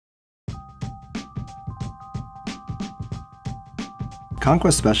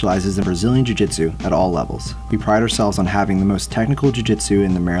Conquest specializes in Brazilian Jiu Jitsu at all levels. We pride ourselves on having the most technical Jiu Jitsu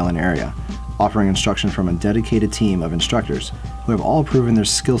in the Maryland area, offering instruction from a dedicated team of instructors who have all proven their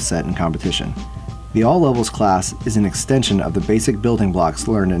skill set in competition. The All Levels class is an extension of the basic building blocks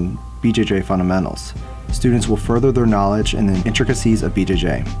learned in BJJ fundamentals. Students will further their knowledge in the intricacies of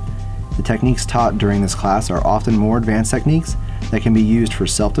BJJ. The techniques taught during this class are often more advanced techniques that can be used for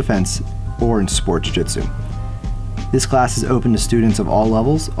self-defense or in sport jiu-jitsu. This class is open to students of all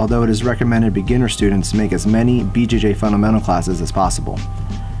levels, although it is recommended beginner students make as many BJJ fundamental classes as possible.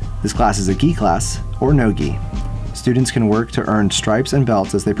 This class is a gi class, or no gi. Students can work to earn stripes and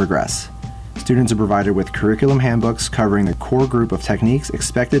belts as they progress. Students are provided with curriculum handbooks covering the core group of techniques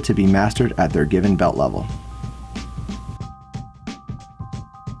expected to be mastered at their given belt level.